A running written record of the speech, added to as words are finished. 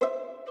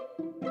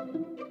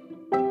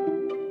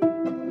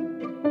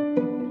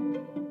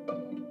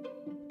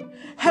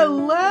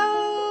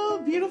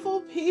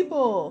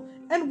people,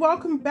 and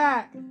welcome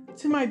back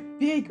to my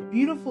big,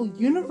 beautiful,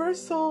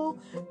 universal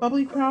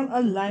Bubbly Crown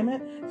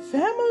Alignment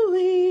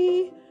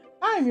family.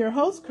 I'm your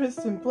host,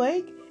 Kristen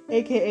Blake,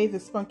 aka the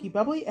Spunky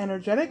Bubbly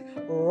Energetic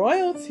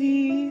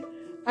Royalty.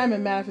 I'm a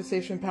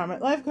manifestation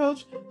empowerment life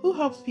coach who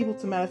helps people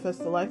to manifest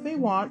the life they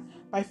want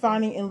by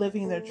finding and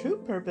living their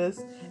true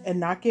purpose and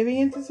not giving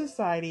into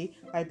society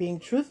by being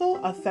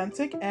truthful,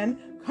 authentic, and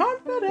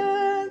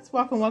confident.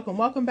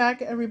 Welcome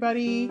back,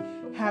 everybody.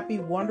 Happy,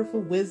 wonderful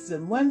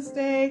Wisdom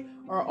Wednesday,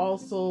 or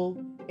also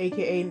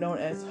aka known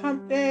as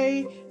Hump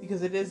Day,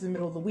 because it is the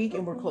middle of the week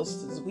and we're close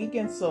to this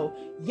weekend. So,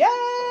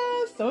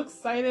 yes, so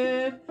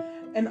excited.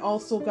 And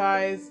also,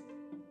 guys,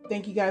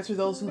 thank you guys for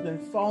those who've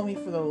been following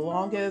me for the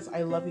longest.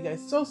 I love you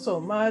guys so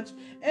much.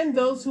 And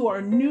those who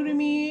are new to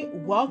me,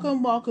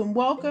 welcome.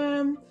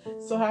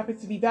 So happy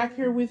to be back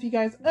here with you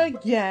guys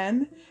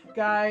again.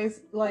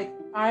 Guys,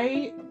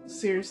 I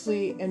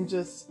seriously am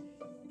just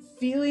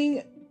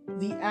feeling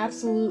the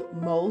absolute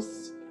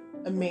most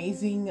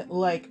amazing,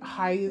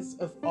 highs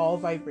of all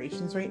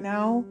vibrations right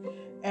now.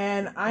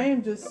 And I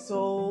am just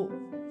so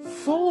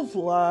full of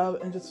love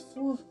and just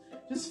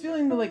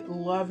feeling the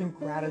love and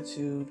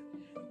gratitude.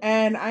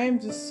 And I am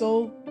just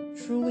so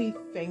truly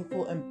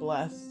thankful and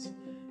blessed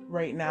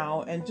right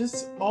now. And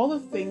just all the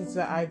things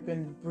that I've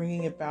been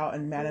bringing about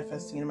and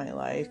manifesting in my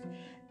life.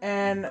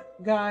 And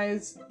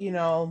guys,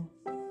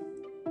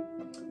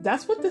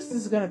 that's what this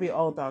is going to be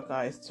all about,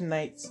 guys.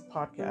 Tonight's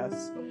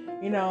podcast.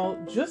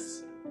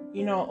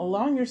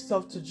 Allowing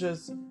yourself to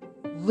just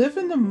live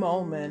in the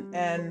moment.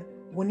 And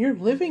when you're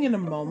living in a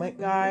moment,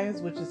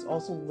 guys, which is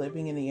also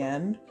living in the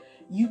end,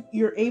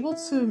 you're able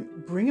to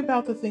bring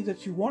about the things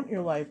that you want in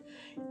your life.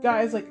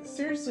 Guys,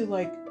 seriously,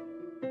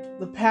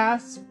 the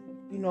past,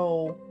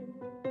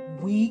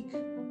 week,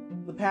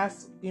 the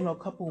past,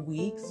 couple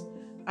weeks,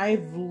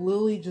 I've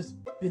literally just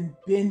been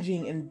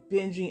binging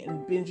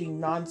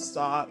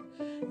nonstop,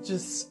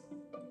 just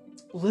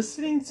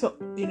listening to,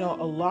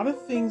 a lot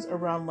of things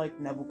around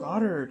Neville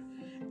Goddard.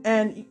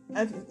 And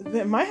I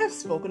might have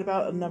spoken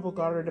about Neville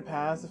Goddard in the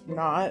past. If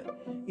not,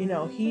 he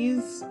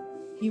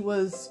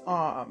was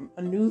a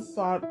New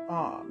Thought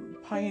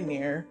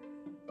pioneer,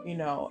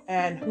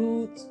 and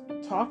who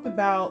talked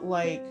about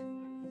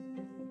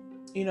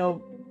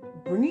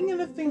bringing in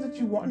the things that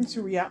you want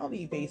into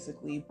reality,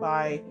 basically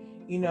by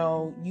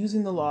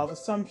using the law of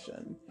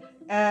assumption.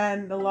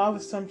 And the law of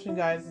assumption,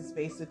 guys, is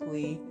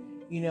basically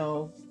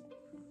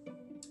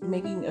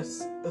making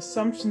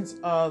assumptions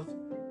of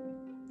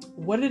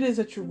what it is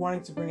that you're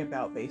wanting to bring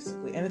about,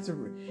 basically. And it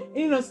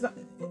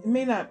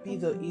may not be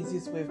the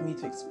easiest way of me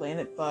to explain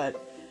it,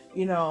 but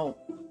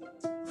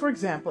for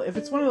example, if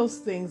it's one of those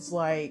things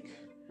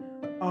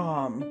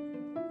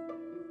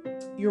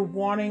you're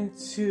wanting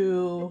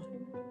to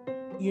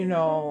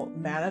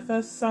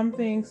manifest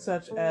something,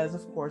 such as,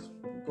 of course,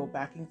 go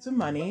back into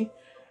money,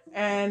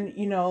 and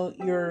you're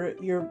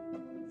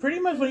pretty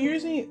much, when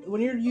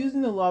you're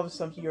using the law of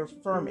assumption, you're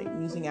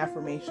affirming, using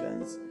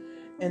affirmations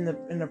in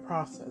the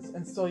process.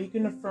 And so you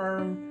can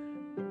affirm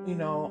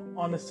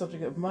on the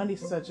subject of money,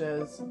 such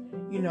as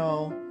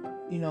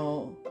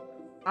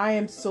I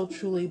am so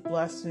truly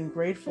blessed and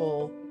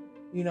grateful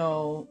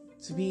to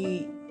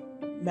be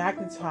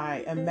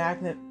a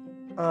magnet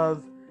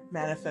of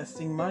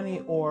manifesting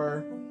money,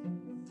 or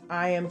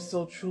I am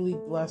so truly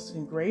blessed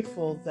and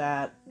grateful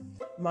that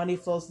money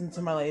flows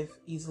into my life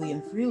easily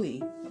and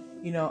freely.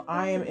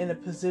 I am in a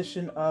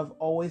position of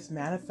always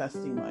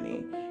manifesting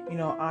money.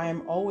 I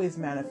am always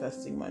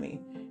manifesting money.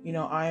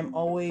 I am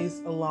always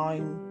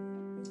allowing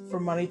for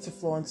money to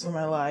flow into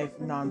my life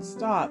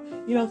nonstop.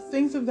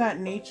 Things of that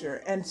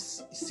nature. And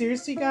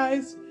seriously,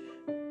 guys,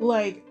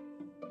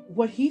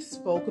 what he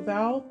spoke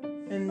about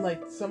and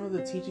some of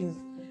the teachings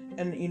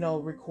and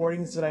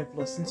recordings that I've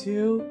listened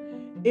to,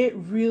 it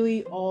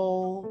really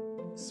all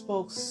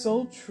spoke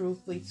so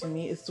truthfully to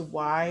me as to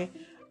why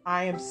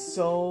I am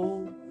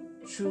so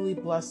truly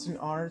blessed and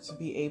honored to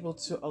be able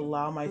to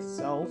allow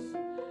myself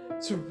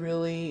to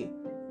really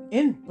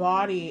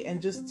embody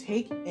and just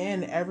take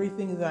in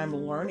everything that I'm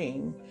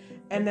learning.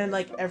 And then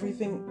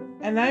everything,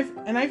 and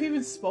I've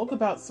even spoke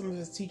about some of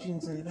his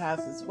teachings in the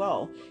past as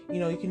well.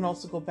 You can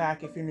also go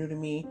back, if you're new to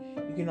me,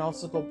 you can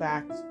also go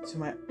back to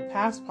my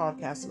past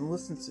podcasts and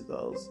listen to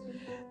those.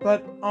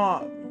 But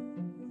guys,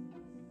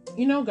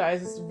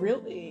 it's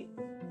really,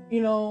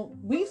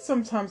 we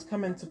sometimes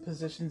come into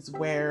positions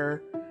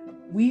where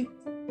we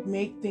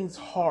make things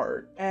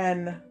hard.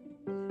 And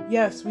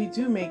yes, we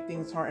do make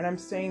things hard. And I'm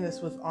saying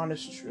this with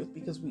honest truth,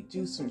 because we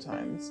do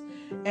sometimes.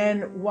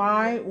 And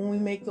why, when we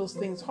make those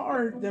things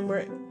hard, then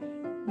we're,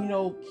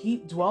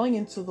 keep dwelling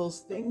into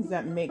those things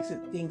that makes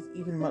things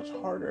even much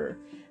harder.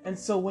 And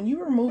so when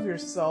you remove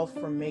yourself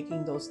from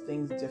making those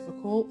things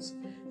difficult,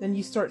 then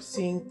you start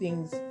seeing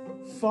things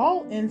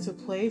fall into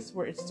place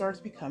where it starts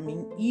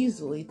becoming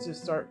easily to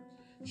start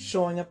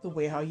showing up the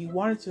way how you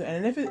want it to.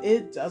 And if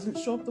it doesn't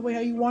show up the way how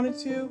you want it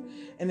to,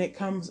 and it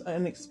comes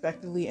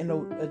unexpectedly in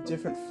a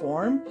different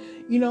form,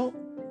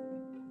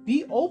 be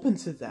be open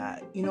to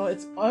that.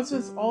 It's also,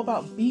 it's all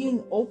about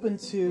being open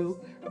to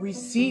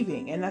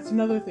receiving. And that's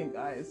another thing,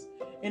 guys.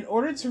 In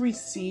order to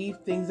receive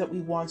things that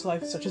we want in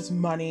life, such as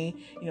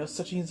money,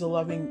 such as a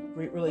loving,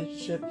 great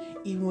relationship,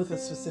 even with a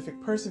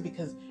specific person,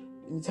 because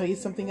let me tell you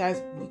something,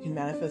 guys, you can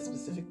manifest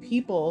specific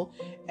people.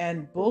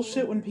 And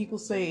bullshit when people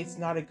say it's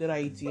not a good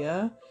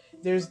idea,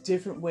 there's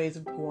different ways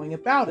of going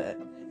about it.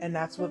 And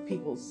that's what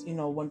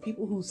when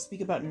people who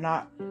speak about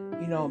not,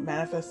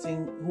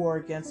 manifesting, who are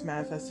against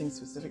manifesting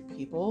specific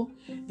people,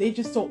 they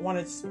just don't want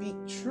to speak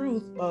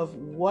truth of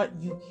what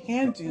you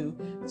can do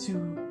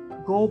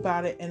to go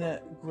about it in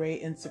a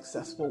great and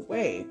successful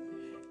way.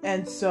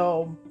 And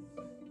so,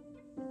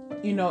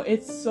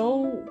 it's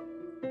so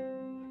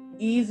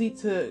easy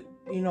to,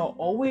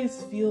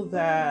 always feel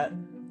that,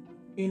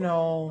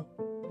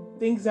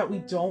 things that we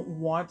don't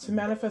want to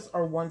manifest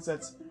are ones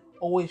that's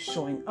always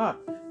showing up.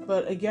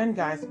 But again,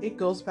 guys, it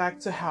goes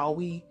back to how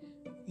we,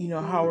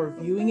 how we're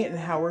viewing it and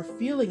how we're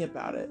feeling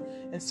about it.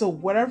 And so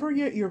whatever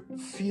you're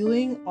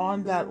feeling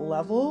on that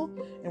level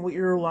and what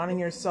you're aligning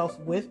yourself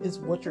with is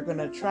what you're going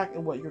to attract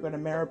and what you're going to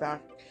mirror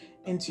back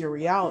into your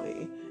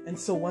reality. And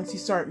so once you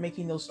start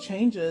making those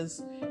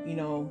changes,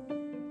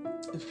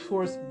 of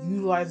course,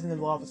 utilizing the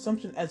law of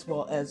assumption as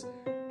well as,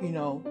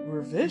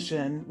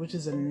 revision, which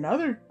is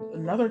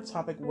another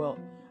topic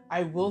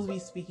I will be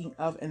speaking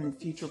of in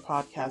future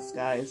podcasts,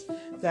 guys,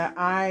 that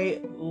I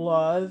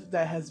love,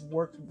 that has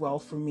worked well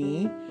for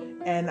me.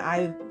 And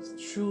I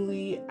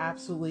truly,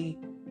 absolutely,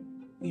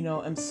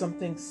 am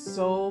something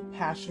so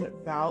passionate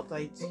about that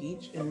I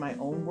teach in my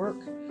own work.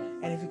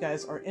 And if you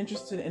guys are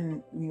interested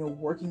in,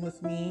 working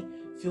with me,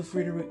 feel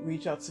free to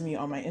reach out to me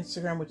on my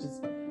Instagram, which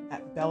is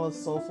at Bella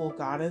Soulful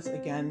Goddess.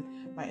 Again,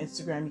 my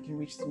Instagram, you can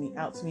reach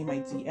out to me, my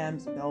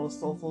DMs, Bella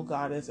Soulful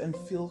Goddess, and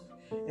feel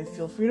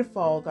free to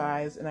follow,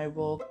 guys, and I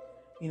will,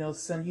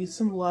 send you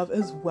some love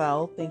as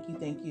well. Thank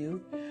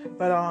you.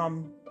 But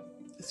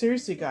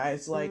seriously,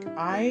 guys, like,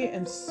 I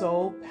am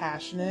so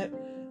passionate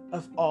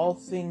of all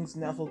things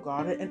Neville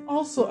Goddard. And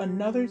also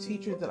another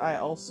teacher that I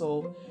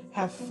also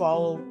have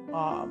followed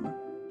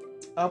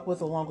up with,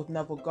 along with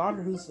Neville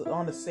Goddard, who's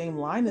on the same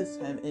line as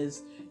him,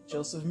 is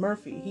Joseph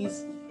Murphy.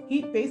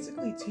 He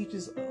basically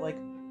teaches, like,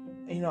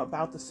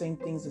 about the same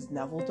things as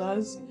Neville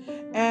does,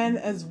 and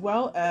as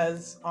well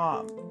as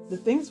the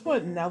things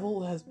what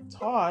Neville has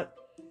taught,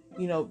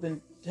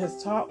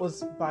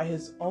 was by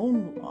his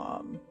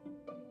own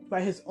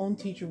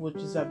teacher, which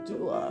is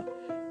Abdullah.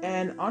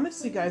 And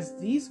honestly, guys,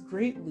 these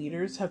great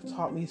leaders have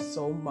taught me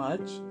so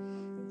much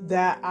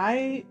that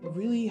I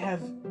really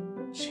have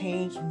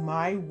changed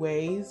my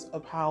ways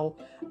of how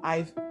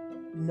I've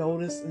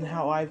noticed and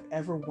how I've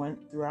ever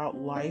went throughout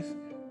life,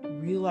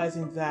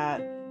 realizing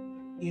that,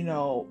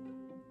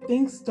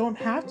 things don't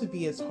have to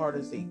be as hard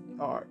as they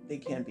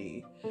can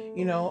be.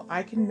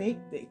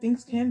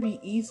 Things can be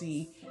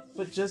easy,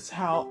 but just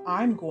how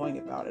I'm going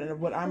about it and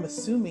what I'm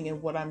assuming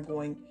and what I'm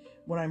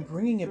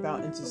bringing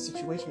about into the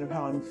situation of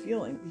how I'm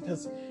feeling,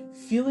 because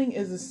feeling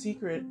is a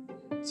secret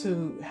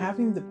to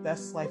having the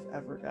best life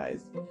ever,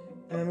 guys.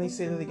 And let me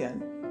say that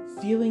again.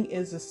 Feeling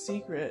is a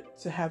secret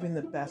to having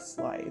the best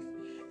life.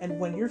 And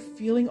when you're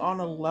feeling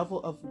on a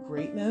level of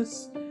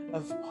greatness,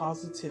 of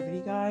positivity,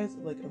 guys,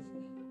 like of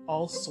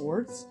all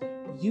sorts,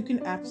 you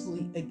can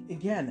absolutely,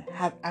 again,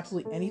 have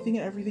absolutely anything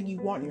and everything you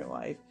want in your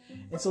life.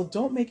 And so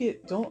don't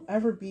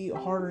ever be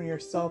hard on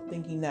yourself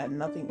thinking that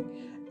nothing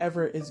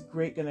ever is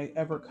great gonna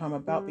ever come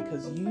about,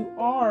 because you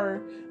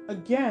are,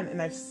 again,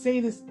 and I say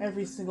this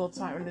every single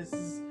time, and this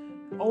is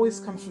always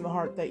comes from the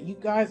heart, that you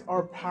guys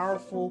are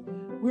powerful.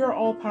 We are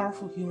all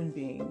powerful human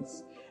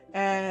beings,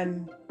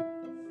 and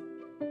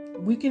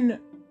we can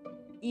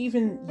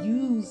even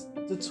use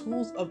the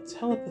tools of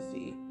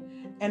telepathy.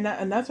 And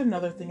that's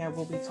another thing I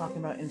will be talking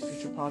about in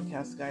future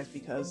podcasts, guys,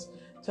 because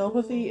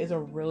telepathy is a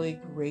really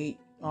great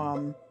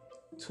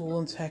tool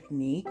and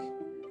technique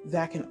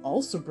that can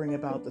also bring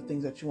about the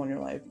things that you want in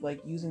your life, like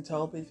using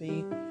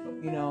telepathy,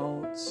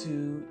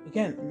 to,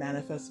 again,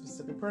 manifest a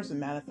specific person,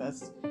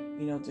 manifest,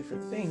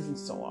 different things and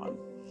so on.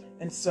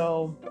 And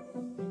so,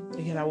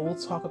 again, I will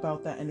talk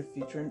about that in the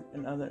future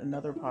in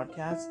another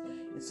podcast,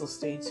 and so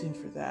stay tuned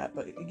for that.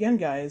 But again,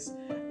 guys,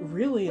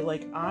 really,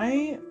 like,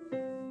 I'm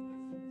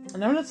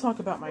going to talk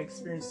about my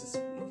experience this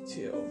week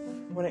too,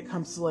 when it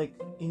comes to, like,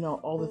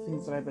 all the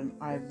things that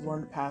I've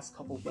learned the past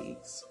couple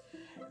weeks.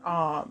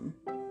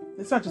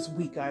 It's not just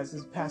week, guys.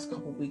 This past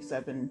couple weeks,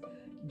 I've been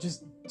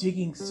just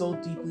digging so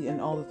deeply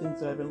in all the things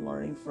that I've been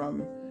learning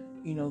from,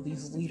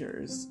 these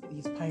leaders,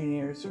 these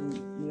pioneers from,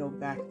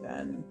 back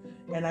then.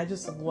 And I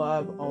just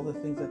love all the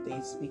things that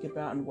they speak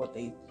about and what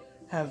they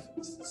have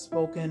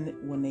spoken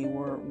when they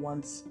were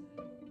once,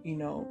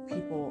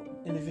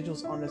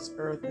 individuals on this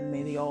earth, and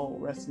may they all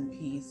rest in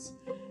peace.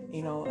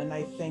 And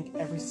I thank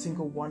every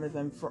single one of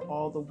them for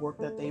all the work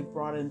that they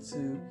brought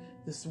into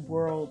this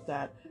world,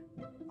 that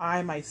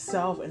I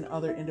myself and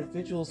other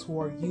individuals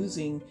who are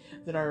using,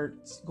 that are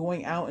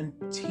going out and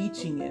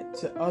teaching it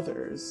to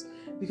others,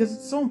 because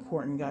it's so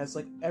important, guys.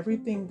 Like,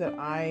 everything that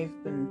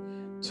I've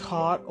been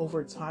taught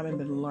over time and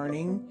been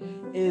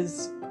learning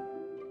is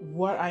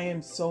what I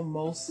am so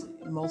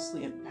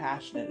mostly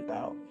passionate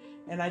about.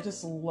 And I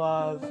just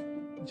love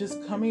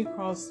just coming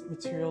across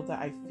material that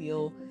I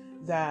feel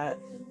that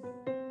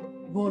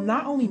will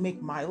not only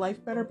make my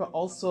life better, but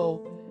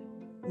also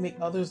make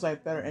others'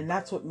 life better. And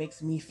that's what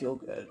makes me feel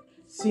good.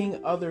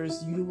 Seeing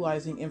others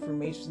utilizing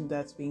information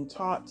that's being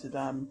taught to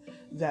them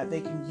that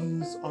they can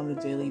use on a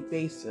daily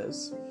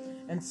basis.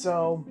 And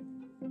so,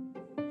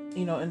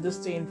 in this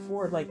day and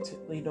forward, like,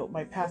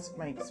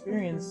 my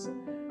experience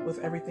with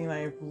everything that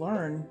I've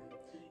learned,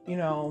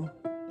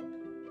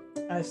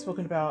 I've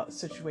spoken about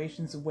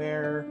situations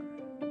where,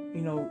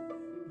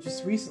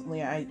 just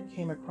recently I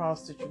came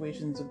across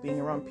situations of being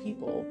around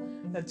people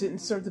that didn't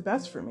serve the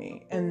best for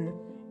me. And,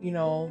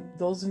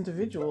 those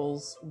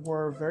individuals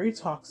were very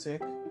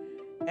toxic,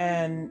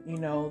 and,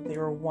 they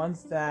were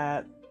ones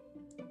that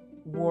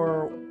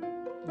were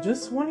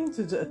just wanting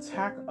to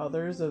attack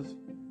others of,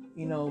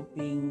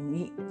 being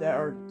mean, that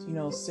are,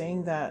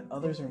 saying that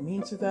others are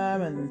mean to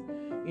them, and,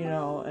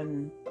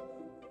 and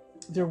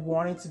they're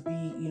wanting to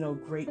be,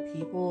 great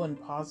people and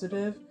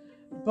positive.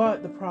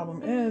 But the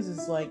problem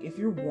is like, if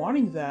you're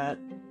wanting that,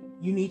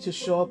 you need to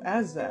show up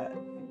as that.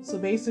 So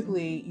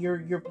basically,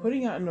 you're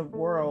putting out in the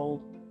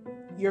world,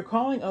 you're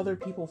calling other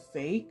people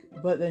fake,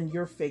 but then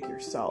you're fake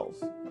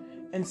yourself.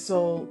 And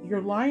so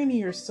you're lying to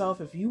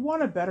yourself. If you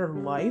want a better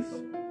life,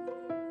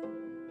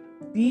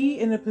 be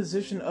in a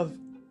position of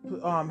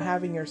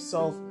having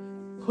yourself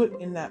put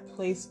in that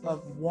place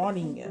of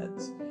wanting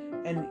it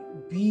and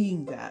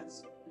being that.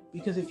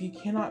 Because if you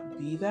cannot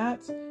be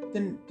that,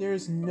 then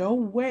there's no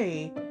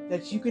way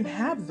that you can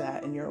have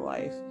that in your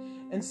life.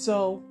 And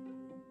so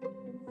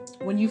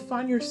when you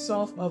find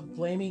yourself of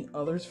blaming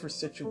others for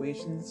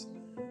situations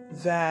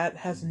that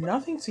has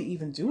nothing to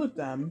even do with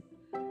them,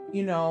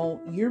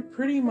 you're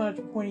pretty much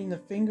pointing the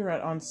finger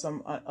on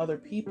some other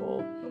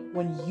people,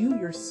 when you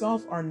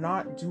yourself are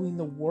not doing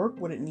the work,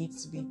 what it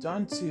needs to be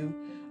done to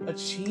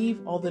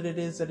achieve all that it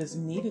is that is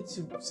needed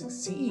to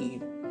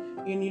succeed.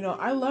 And,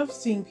 I love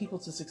seeing people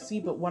to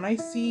succeed, but when I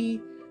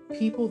see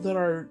people that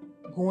are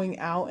going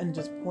out and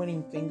just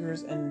pointing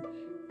fingers and,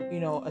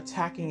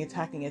 attacking,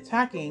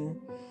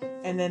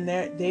 and then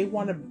they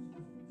want to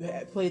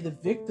play the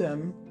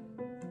victim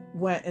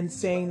and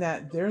saying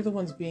that they're the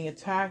ones being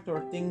attacked,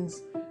 or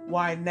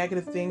why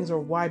negative things or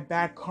why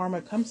bad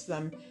karma comes to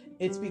them,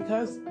 it's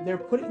because they're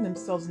putting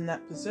themselves in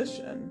that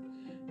position.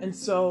 And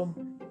so,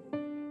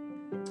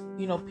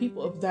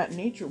 people of that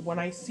nature, when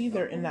I see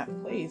they're in that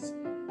place,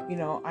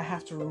 I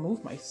have to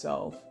remove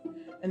myself.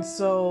 And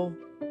so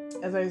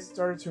as I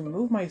started to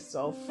remove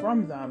myself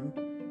from them,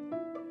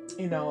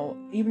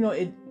 even though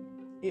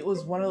it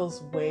was one of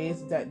those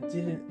ways that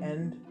didn't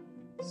end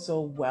so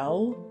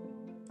well,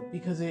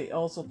 because it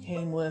also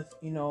came with,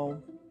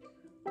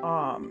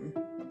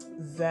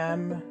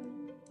 them,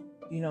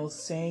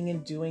 saying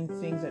and doing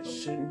things that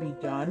shouldn't be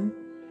done.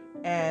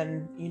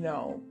 And,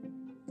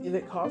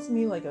 it caused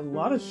me like a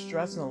lot of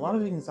stress and a lot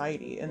of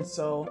anxiety. And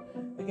so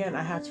again,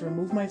 I had to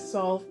remove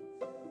myself,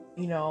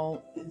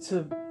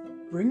 to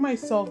bring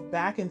myself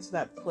back into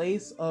that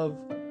place of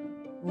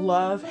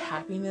love,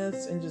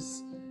 happiness, and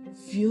just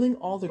feeling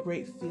all the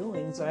great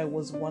feelings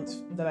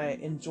that I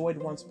enjoyed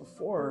once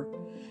before.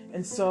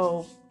 And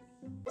so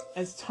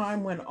as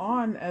time went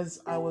on,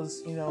 as I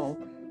was,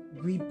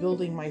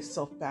 rebuilding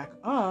myself back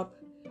up,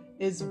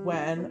 is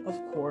when, of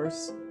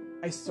course,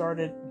 I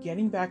started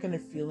getting back in a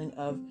feeling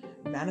of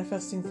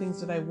manifesting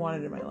things that I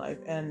wanted in my life,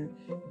 and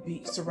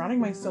surrounding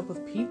myself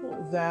with people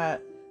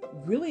that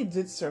really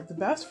did serve the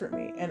best for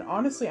me. And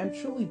honestly, I'm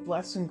truly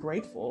blessed and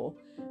grateful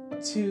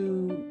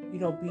to,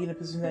 be in a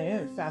position that I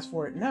am. Fast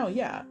forwarding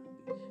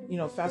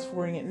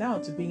it now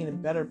to being in a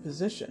better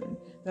position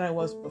than I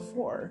was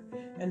before.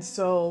 And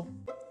so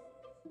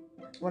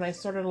when I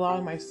started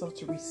allowing myself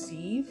to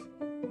receive,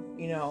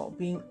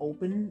 being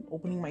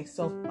opening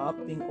myself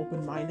up, being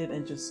open-minded,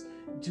 and just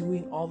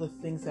doing all the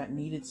things that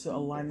needed to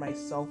align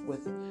myself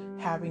with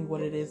having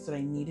what it is that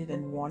I needed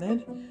and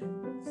wanted,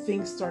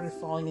 things started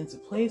falling into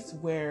place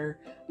where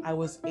I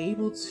was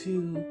able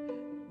to,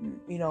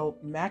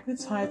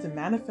 magnetize and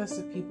manifest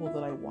the people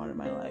that I want in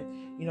my life,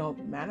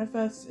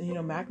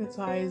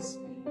 magnetize,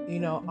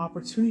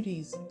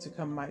 opportunities to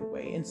come my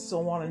way, and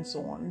so on and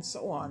so on and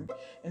so on.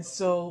 And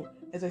so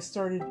as I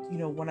started,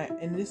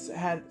 and this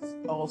had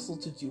also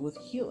to do with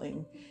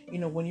healing,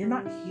 when you're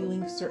not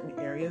healing certain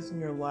areas in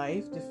your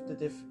life,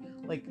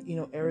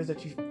 areas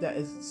that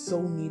is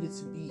so needed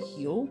to be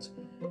healed,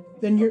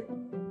 then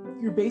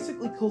you're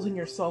basically closing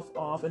yourself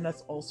off. And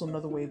that's also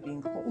another way of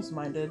being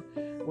closed-minded,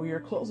 where you're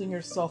closing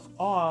yourself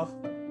off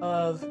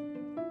of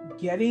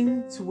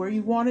getting to where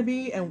you want to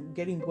be and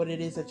getting what it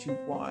is that you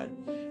want.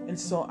 And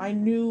so I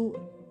knew,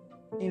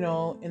 in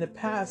the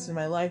past in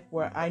my life,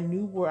 where I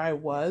knew where I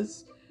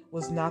was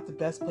not the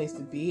best place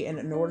to be. And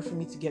in order for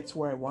me to get to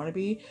where I want to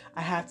be,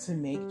 I had to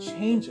make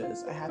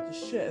changes. I had to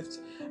shift.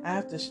 I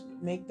have to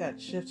make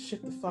that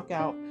shift the fuck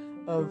out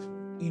of,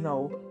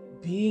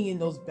 being in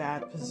those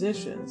bad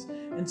positions.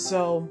 And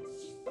so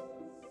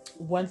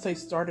once I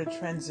started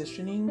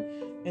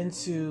transitioning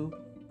into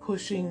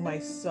pushing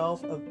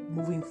myself of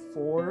moving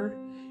forward,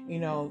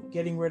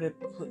 getting rid of,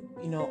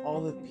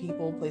 all the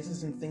people,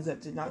 places, and things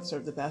that did not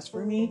serve the best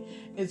for me,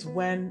 is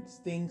when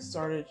things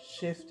started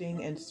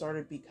shifting and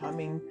started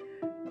becoming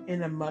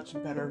in a much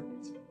better,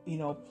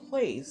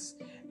 place.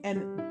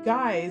 And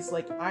guys,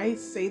 like, I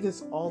say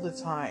this all the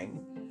time,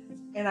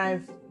 and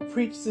I've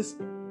preached this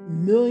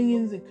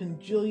millions and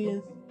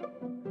condillions,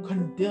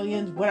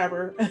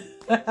 whatever.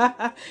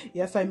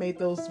 Yes, I made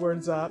those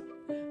words up.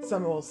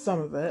 Some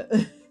of it.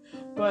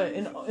 But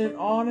in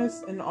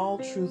all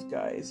truth,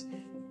 guys,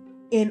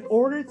 in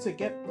order to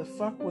get the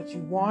fuck what you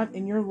want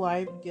in your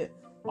life, get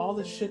all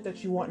the shit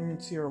that you want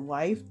into your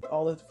life,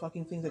 all the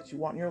fucking things that you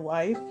want in your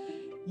life,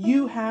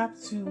 you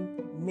have to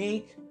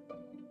make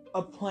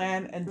a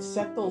plan and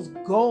set those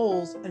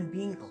goals and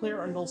being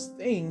clear on those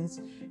things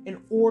in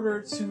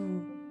order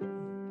to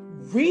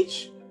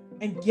reach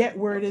and get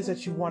where it is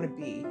that you want to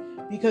be.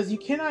 Because you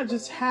cannot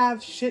just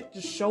have shit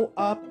just show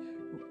up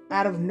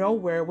out of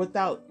nowhere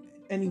without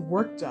any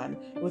work done,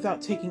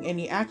 without taking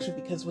any action.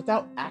 Because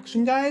without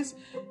action, guys,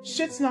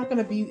 shit's not going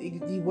to be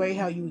the way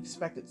how you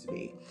expect it to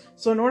be.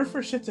 So in order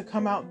for shit to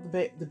come out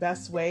the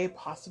best way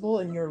possible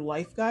in your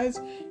life, guys,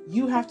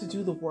 you have to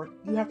do the work.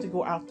 You have to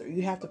go out there.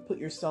 You have to put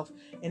yourself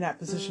in that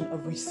position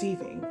of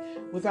receiving.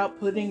 Without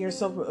putting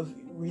yourself of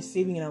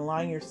receiving and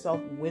aligning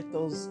yourself with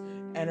those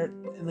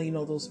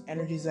those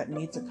energies that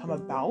need to come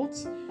about,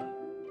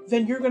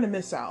 then you're going to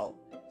miss out.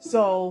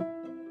 So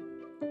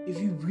if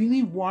you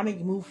really want to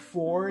move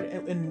forward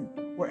and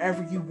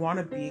wherever you want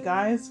to be,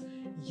 guys,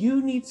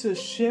 you need to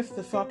shift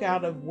the fuck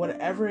out of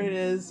whatever it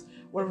is,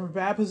 whatever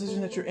bad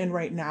position that you're in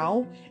right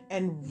now,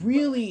 and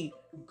really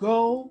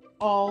go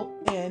all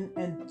in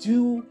and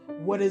do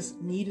what is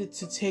needed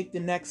to take the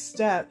next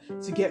step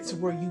to get to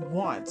where you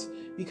want.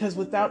 Because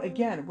without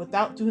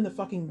doing the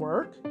fucking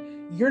work,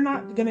 you're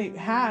not going to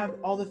have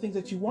all the things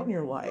that you want in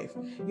your life.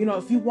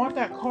 If you want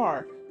that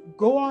car,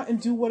 go out and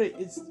do what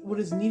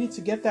is needed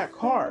to get that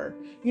car.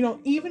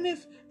 Even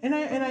if, and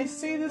I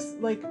say this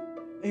like,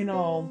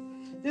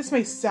 this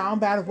may sound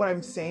bad of what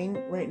I'm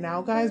saying right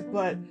now, guys,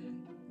 but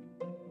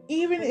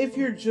even if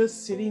you're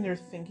just sitting there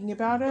thinking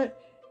about it,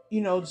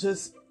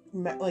 just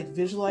like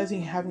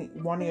visualizing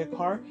wanting a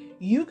car,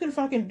 you can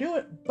fucking do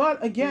it.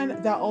 But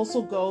again, that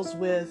also goes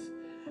with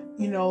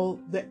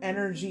the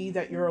energy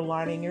that you're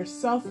aligning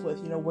yourself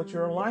with, what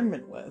your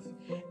alignment with.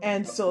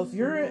 And so if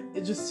you're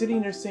just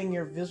sitting there saying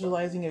you're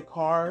visualizing a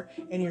car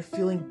and you're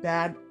feeling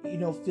bad,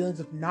 feelings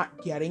of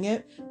not getting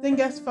it, then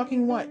guess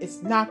fucking what?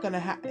 It's not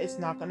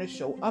gonna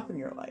show up in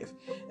your life.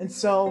 And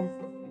so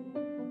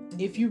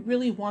if you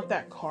really want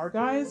that car,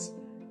 guys,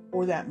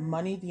 or that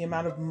money, the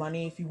amount of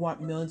money, if you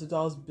want millions of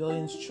dollars,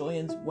 billions,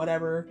 trillions,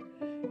 whatever,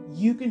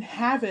 you can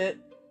have it.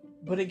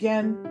 But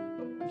again,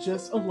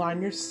 just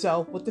align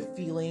yourself with the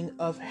feeling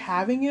of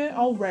having it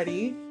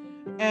already,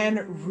 and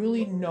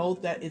really know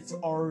that it's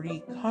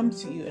already come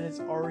to you and it's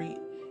already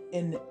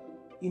in,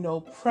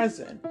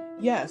 present.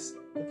 Yes,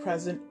 the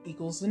present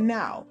equals the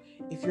now.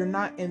 If you're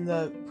not in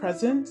the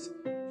present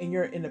and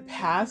you're in the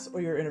past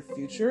or you're in a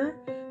future,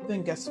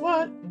 then guess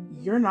what?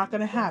 You're not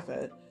going to have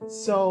it.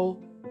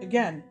 So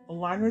again,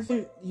 align with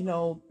it,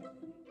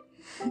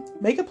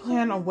 make a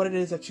plan on what it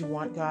is that you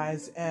want,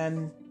 guys,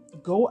 and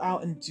go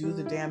out and do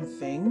the damn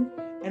thing.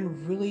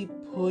 And really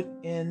put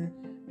in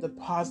the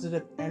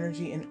positive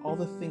energy and all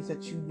the things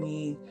that you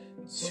need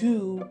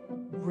to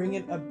bring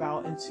it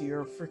about into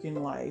your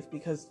freaking life.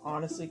 Because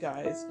honestly,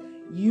 guys,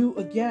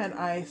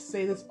 I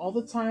say this all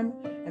the time,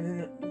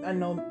 and I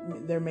know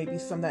there may be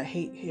some that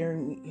hate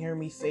hearing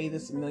me say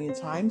this a million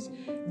times.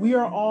 We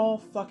are all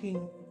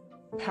fucking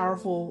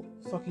powerful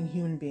fucking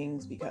human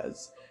beings,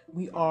 because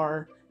we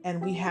are, and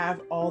we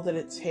have all that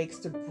it takes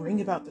to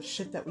bring about the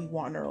shit that we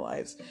want in our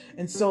lives.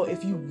 And so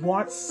if you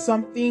want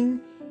something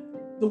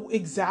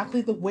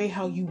exactly the way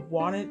how you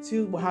want it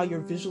to, how you're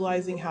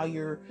visualizing, how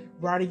you're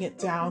writing it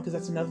down, because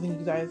that's another thing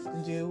you guys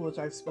can do, which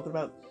I've spoken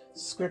about,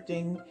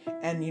 scripting,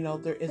 and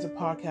there is a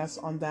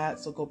podcast on that,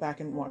 so go back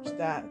and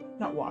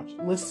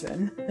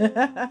listen.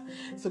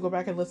 So go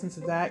back and listen to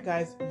that,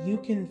 guys. You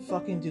can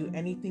fucking do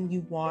anything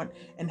you want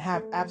and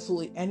have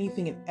absolutely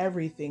anything and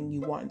everything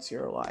you want into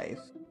your life.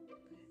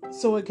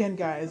 So again,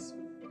 guys,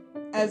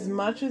 as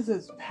much as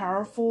it's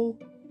powerful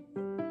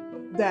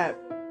that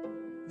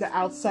the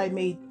outside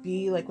may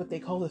be like what they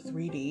call the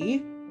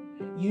 3D,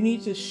 you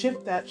need to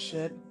shift that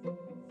shit,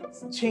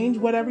 change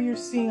whatever you're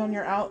seeing on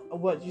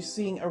what you're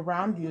seeing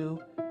around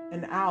you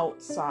and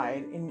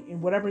outside,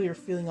 and whatever you're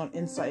feeling on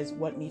inside is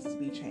what needs to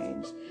be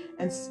changed.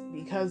 And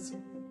because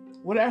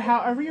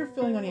however you're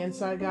feeling on the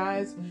inside,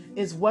 guys,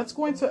 is what's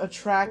going to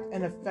attract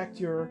and affect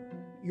your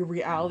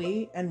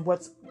reality and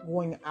what's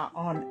going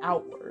on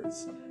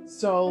outwards.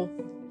 So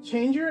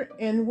change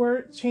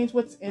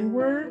what's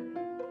inward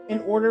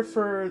in order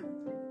for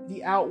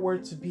the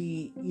outward to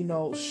be,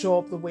 show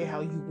up the way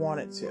how you want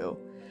it to.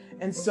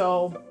 And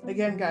so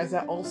again, guys,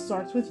 that all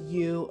starts with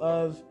you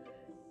of,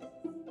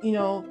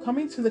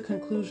 coming to the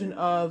conclusion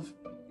of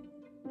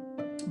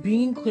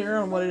being clear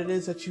on what it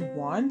is that you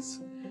want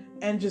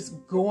and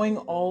just going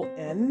all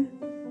in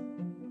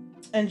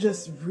and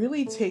just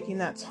really taking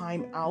that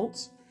time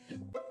out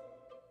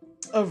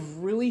of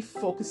really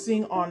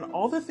focusing on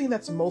all the thing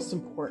that's most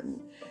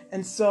important.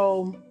 And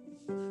so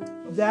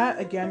that,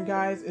 again,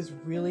 guys, is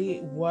really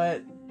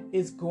what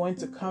is going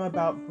to come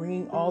about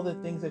bringing all the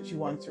things that you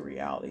want to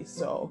reality.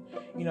 So,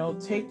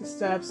 take the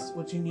steps,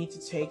 what you need to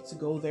take to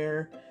go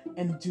there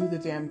and do the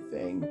damn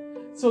thing.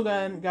 So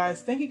again,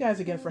 guys, thank you guys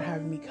again for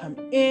having me come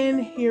in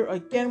here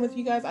again with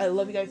you guys. I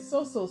love you guys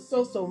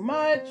so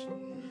much.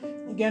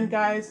 Again,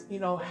 guys,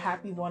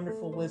 happy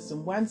Wonderful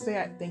Wisdom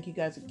Wednesday. I thank you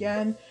guys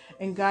again.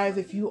 And guys,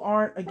 if you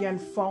aren't, again,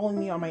 following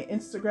me on my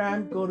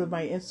Instagram, go to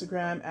my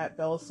Instagram at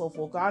Bella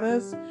Soulful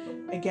Goddess.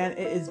 Again,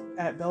 it is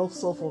at Bella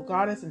Soulful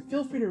Goddess, and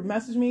feel free to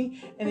message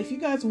me. And if you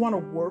guys want to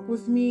work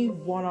with me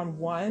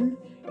one-on-one,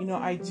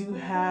 I do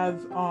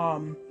have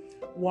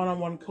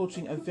one-on-one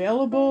coaching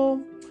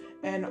available.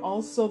 And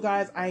also,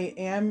 guys, I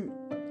am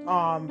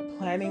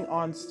planning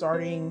on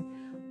starting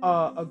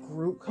a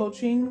group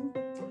coaching.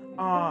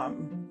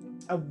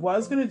 I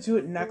was going to do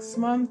it next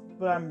month,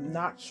 but I'm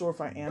not sure if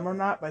I am or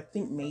not. But I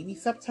think maybe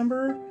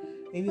September,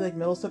 maybe like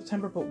middle of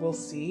September, but we'll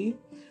see.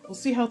 We'll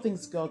see how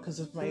things go because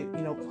of my,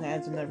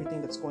 plans and everything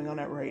that's going on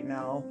right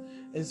now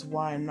is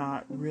why I'm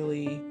not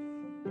really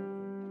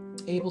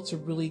able to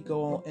really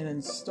go in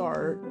and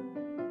start.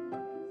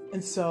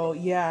 And so,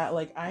 yeah,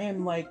 I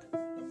am going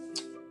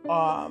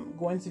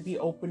to be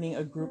opening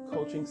a group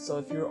coaching. So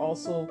if you're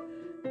also,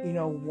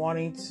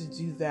 wanting to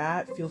do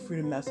that, feel free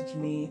to message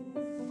me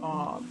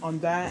on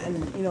that.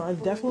 And I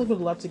definitely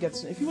would love to get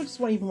some. If you just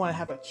want to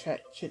have a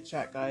chit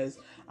chat, guys,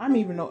 I'm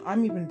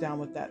even down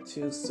with that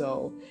too.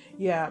 So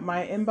yeah,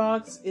 my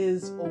inbox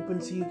is open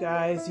to you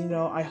guys.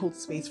 I hold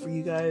space for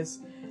you guys.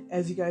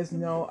 As you guys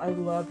know, I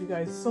love you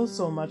guys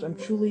so much. I'm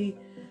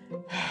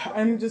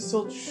just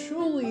so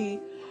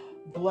truly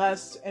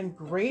blessed and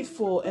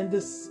grateful, and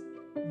this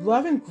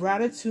love and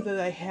gratitude that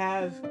I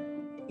have,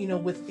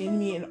 within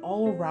me and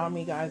all around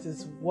me, guys,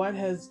 is what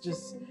has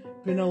just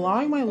been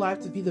allowing my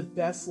life to be the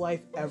best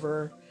life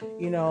ever.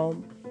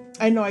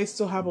 I know I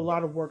still have a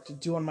lot of work to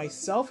do on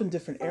myself in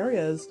different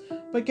areas,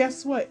 but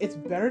guess what? It's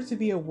better to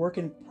be a work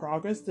in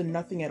progress than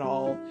nothing at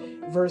all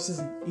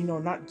versus,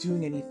 not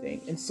doing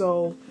anything. And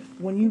so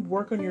when you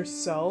work on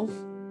yourself,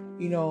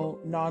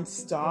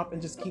 nonstop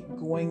and just keep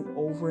going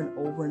over and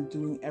over and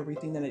doing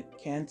everything that it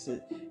can to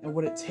and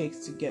what it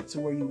takes to get to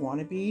where you want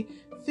to be,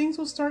 things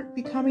will start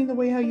becoming the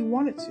way how you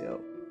want it to.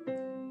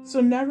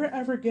 So never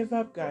ever give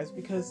up, guys,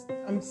 because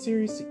I'm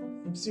seriously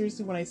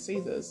when I say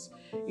this,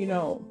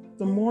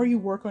 the more you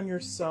work on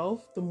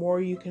yourself, the more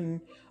you can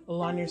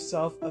align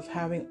yourself of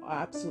having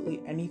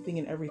absolutely anything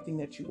and everything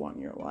that you want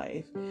in your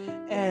life.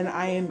 And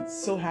I am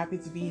so happy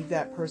to be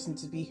that person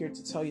to be here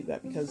to tell you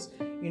that, because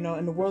in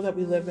the world that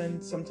we live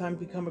in, sometimes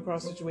we come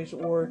across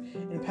situations, or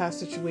in past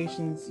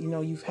situations,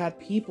 you've had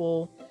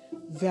people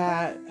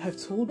that have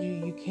told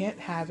you can't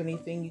have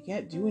anything, you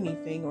can't do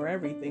anything or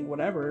everything,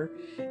 whatever,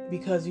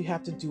 because you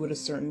have to do it a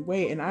certain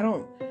way. And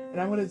I'm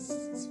going to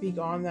speak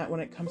on that when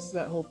it comes to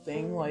that whole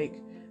thing.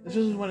 This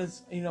is when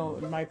it's,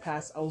 in my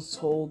past, I was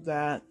told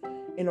that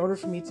in order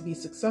for me to be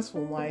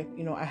successful in life,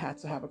 I had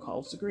to have a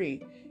college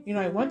degree.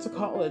 I went to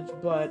college,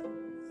 but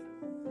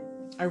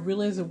I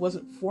realized it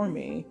wasn't for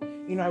me.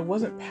 I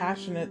wasn't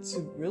passionate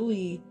to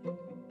really,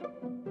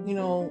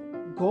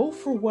 go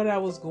for what I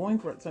was going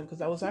for at the time,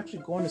 because I was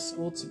actually going to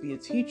school to be a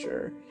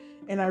teacher.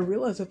 And I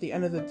realized at the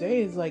end of the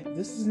day, is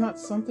this is not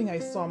something I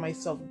saw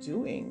myself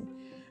doing.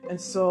 And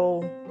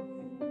so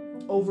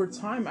over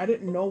time, I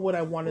didn't know what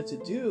I wanted to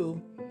do.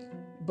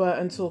 But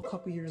until a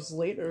couple years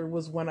later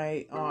was when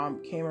I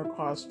came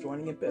across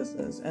joining a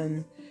business.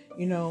 And,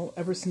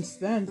 ever since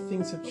then,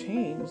 things have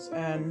changed.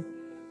 And,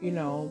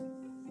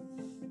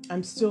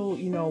 I'm still,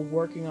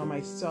 working on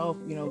myself,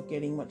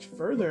 getting much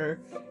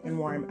further in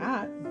where I'm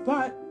at.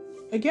 But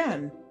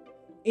again,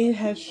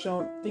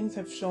 things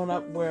have shown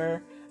up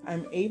where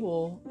I'm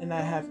able, and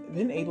I have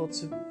been able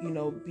to,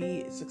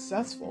 be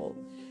successful.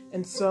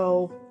 And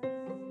so,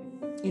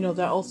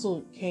 that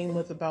also came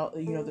with about,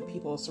 the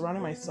people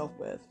surrounding myself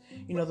with,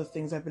 the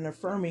things I've been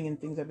affirming and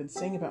things I've been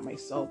saying about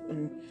myself.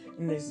 And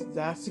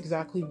that's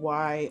exactly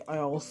why I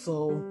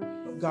also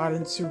got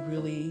into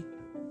really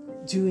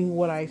doing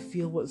what I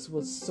feel was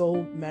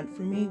so meant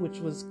for me, which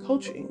was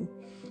coaching.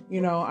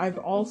 I've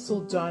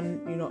also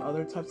done,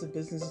 other types of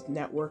business,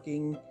 network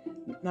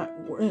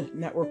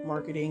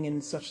marketing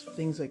and such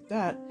things like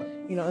that,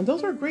 and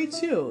those are great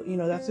too.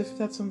 That's if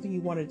that's something you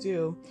want to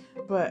do.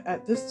 But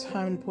at this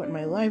time and point in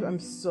my life, I'm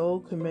so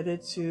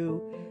committed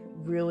to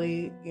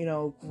really,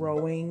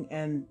 growing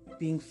and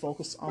being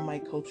focused on my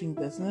coaching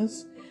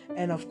business.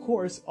 And of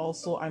course,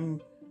 also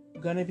I'm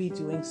going to be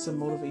doing some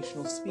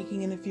motivational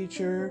speaking in the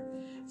future.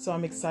 So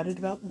I'm excited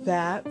about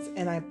that.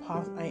 And I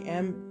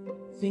am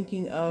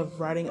thinking of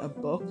writing a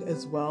book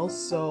as well.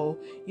 So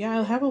yeah,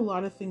 I have a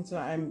lot of things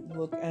that I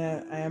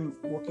am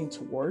working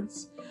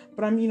towards,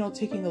 but I'm,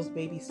 taking those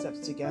baby steps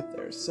to get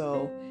there.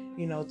 So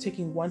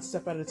taking one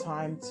step at a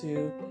time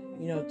to,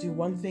 do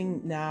one thing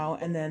now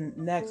and then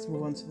next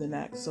move on to the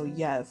next. So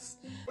yes.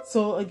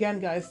 So again,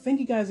 guys, thank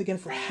you guys again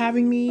for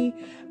having me.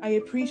 I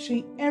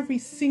appreciate every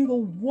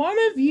single one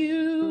of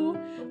you.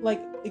 Like,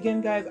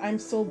 again, guys, I'm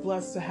so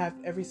blessed to have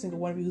every single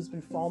one of you who's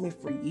been following me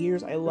for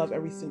years. I love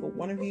every single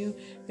one of you.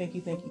 Thank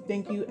you, thank you,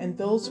 thank you. And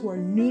those who are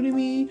new to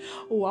me,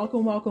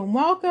 welcome, welcome,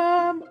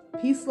 welcome.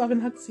 Peace, love,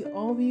 and hugs to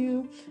all of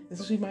you,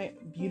 especially my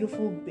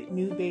beautiful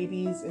new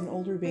babies and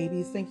older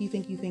babies. Thank you,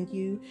 thank you, thank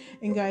you.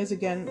 And guys,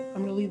 again,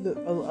 I'm gonna leave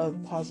a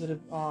positive.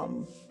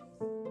 I'm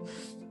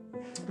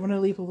gonna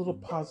leave a little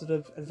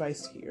positive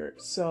advice here.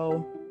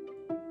 So,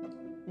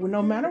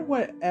 no matter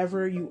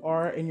whatever you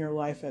are in your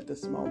life at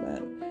this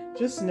moment,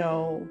 just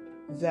know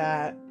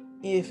that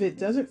if it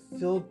doesn't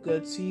feel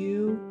good to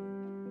you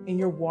and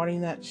you're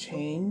wanting that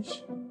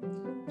change,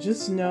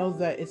 just know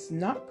that it's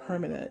not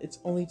permanent. It's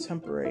only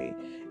temporary.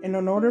 And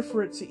in order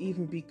for it to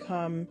even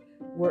become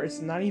where it's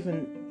not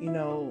even,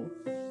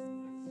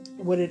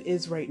 what it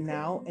is right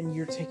now, and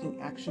you're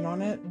taking action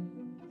on it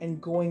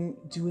and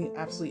doing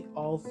absolutely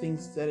all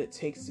things that it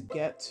takes to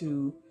get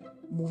to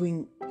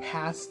moving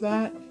past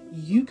that,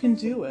 you can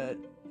do it.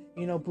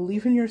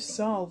 Believe in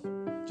yourself.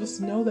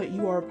 Just know that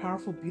you are a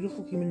powerful,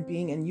 beautiful human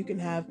being, and you can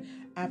have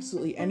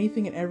absolutely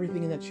anything and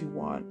everything that you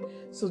want.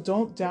 So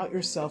don't doubt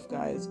yourself,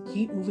 guys.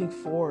 Keep moving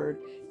forward,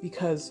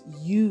 because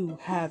you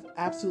have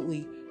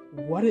absolutely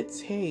what it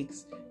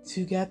takes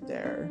to get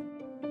there.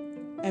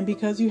 And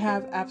because you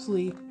have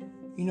absolutely,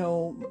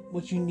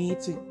 what you need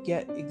to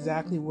get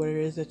exactly what it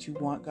is that you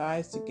want,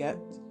 guys, to get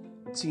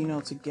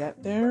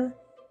there,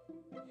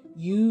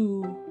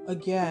 you,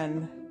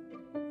 again,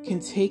 can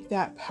take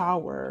that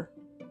power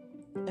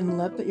and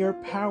let your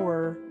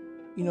power,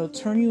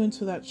 turn you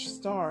into that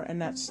star. And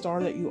that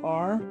star that you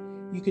are,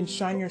 you can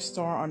shine your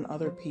star on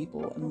other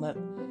people and let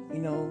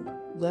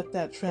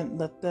that trend,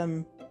 let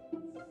them,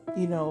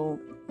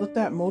 let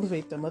that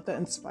motivate them, let that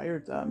inspire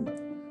them.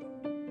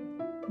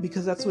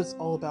 Because that's what it's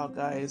all about,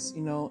 guys,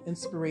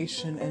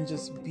 inspiration and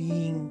just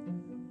being,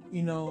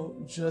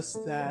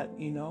 just that,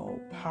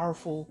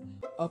 powerful,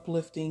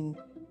 uplifting,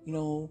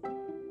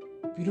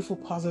 beautiful,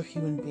 positive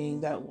human being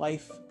that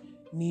life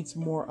needs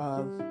more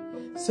of.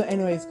 So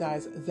anyways,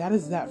 guys, that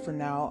is that for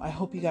now. I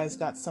hope you guys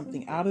got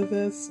something out of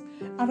this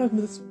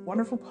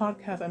wonderful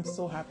podcast. I'm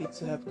so happy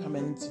to have come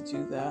in to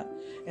do that.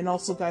 And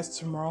also, guys,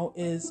 tomorrow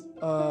is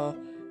a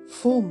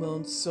full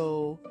moon,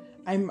 so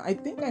I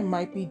think I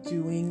might be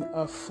doing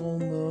a full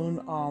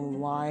moon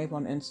live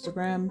on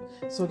Instagram.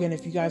 So again,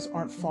 if you guys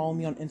aren't following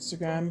me on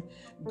Instagram,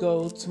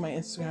 go to my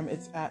Instagram.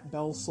 It's at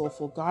Belle's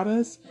Soulful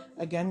Goddess.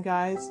 Again,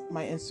 guys,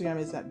 my Instagram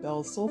is at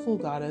Belle's Soulful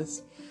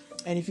Goddess.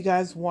 And if you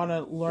guys want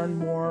to learn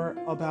more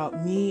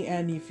about me,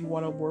 and if you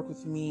want to work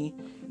with me,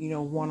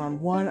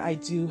 one-on-one, I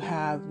do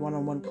have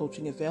one-on-one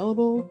coaching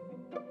available.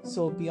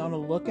 So be on the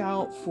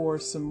lookout for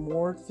some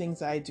more things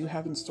that I do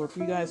have in store for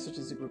you guys, such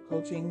as the group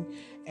coaching.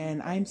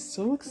 And I'm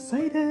so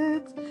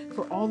excited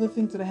for all the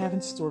things that I have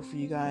in store for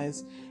you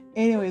guys.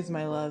 Anyways,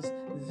 my loves,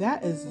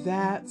 that is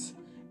that.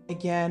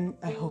 Again,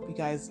 I hope you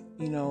guys,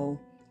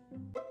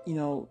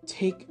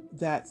 take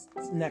that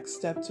next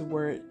step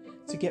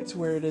to get to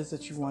where it is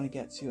that you want to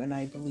get to. And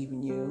I believe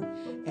in you,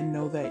 and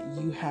know that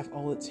you have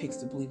all it takes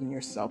to believe in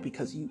yourself,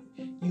 because you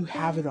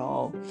have it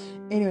all.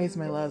 Anyways,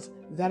 my loves,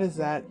 that is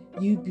that.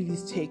 You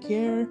beauties, take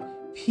care.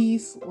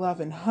 Peace, love,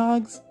 and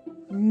hugs.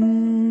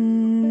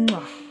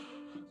 Mwah.